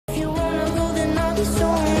be so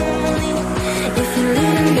lonely. If you're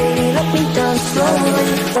leaving, baby, let me down slowly.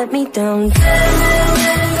 Let me down. Let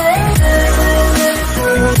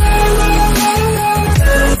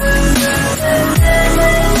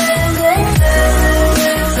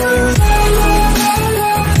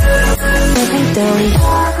me down.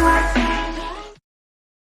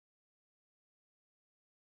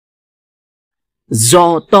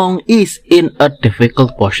 Zhou Tong is in a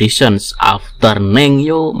difficult position after Ning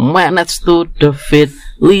Yu managed to defeat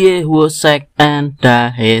Liu Sek and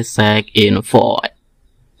Dahe Sek in fight.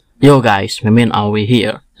 Yo guys, Mimin are we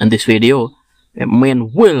here. In this video,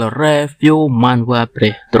 Mimin will review Manhua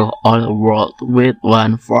Breakthrough All World with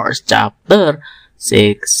one first chapter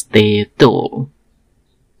 62.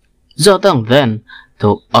 Zhou Tong then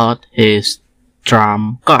took out his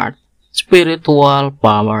trump card, Spiritual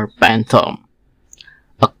Power Phantom,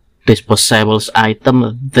 a disposable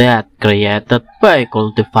item that created by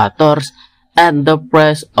cultivators at the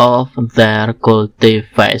price of their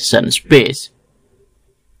cultivation space.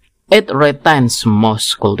 It retains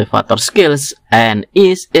most cultivator skills and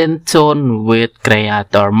is in tune with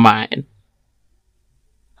creator mind.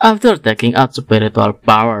 After taking out Spiritual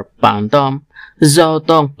Power Phantom, Zhou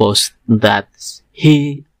Tong boasts that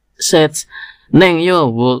he says Ning Yu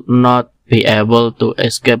would not be able to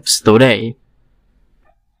escape today.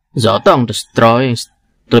 Zhou Tong destroying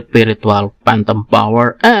Spiritual Phantom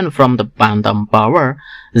Power, and from the Phantom Power,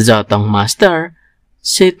 Zhou Tong Master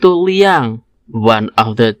Situ Liang, one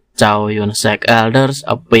of the Zhou Yun Sek elders,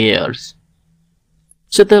 appears.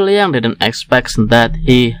 Situ Liang didn't expect that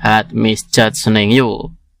he had misjudged Ning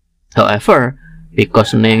Yu. However,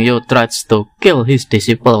 because Ning Yu tries to kill his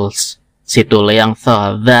disciples, Situ Liang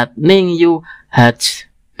thought that Ning Yu had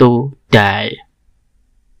to die.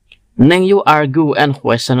 Ning Yu argued and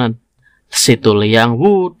questioned Situ Liang,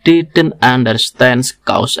 who didn't understand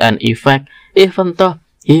cause and effect, even though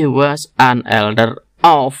he was an elder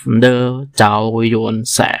of the Zhou Yun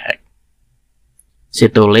Sek.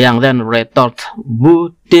 Situ Liang then retorted,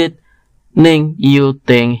 who did Ning Yu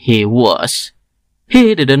think he was?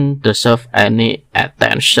 He didn't deserve any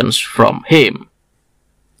attention from him,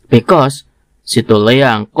 because Situ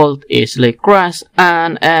Liang could easily crush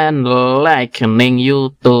and like Ning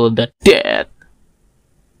Yu to the death.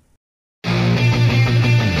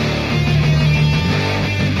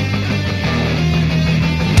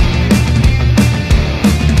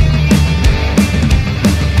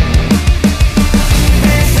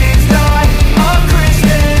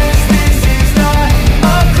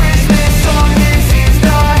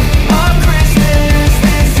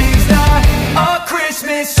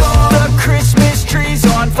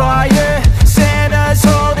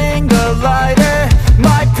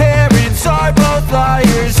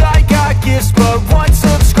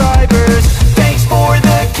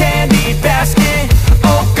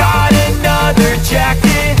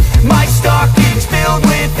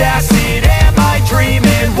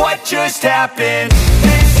 Just happened.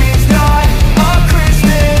 This is not a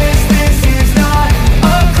Christmas. This is not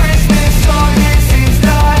a Christmas song. This is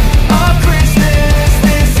not a Christmas.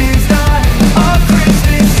 This is not a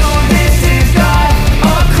Christmas song. This is not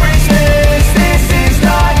a Christmas. This is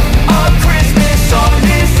not a Christmas song.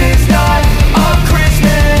 This is not a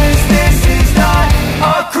Christmas. This is not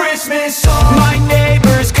a Christmas song. My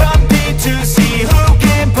neighbors compete to see who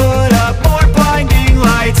can put up more blinding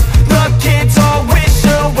lights. The kids all wish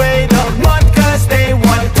away the month 'cause they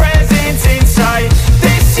want presents in sight.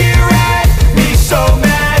 This year had me so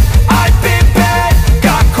mad, I've been bad,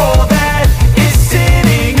 got coal that is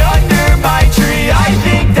sitting under my tree. I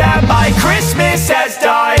think that my Christmas has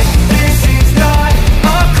died. This is not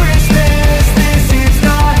a Christmas. This is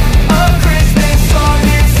not a Christmas song.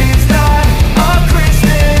 This is not a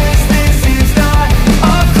Christmas. This is not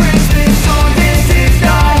a Christmas song. This is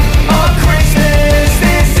not a Christmas.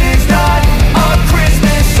 This is not a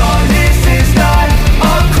Christmas song. This is not a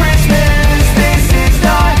Christmas. This is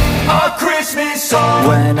not a Christmas song.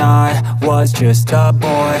 When I was just a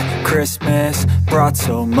boy, Christmas brought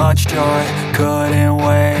so much joy. Couldn't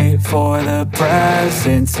wait for the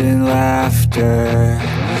presents and laughter.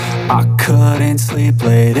 I couldn't sleep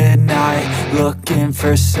late at night, looking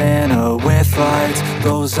for Santa with lights.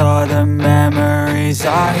 Those are the memories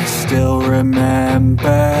I still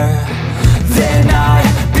remember. Then I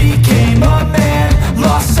became a man,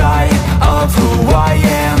 lost sight of who I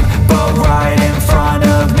am.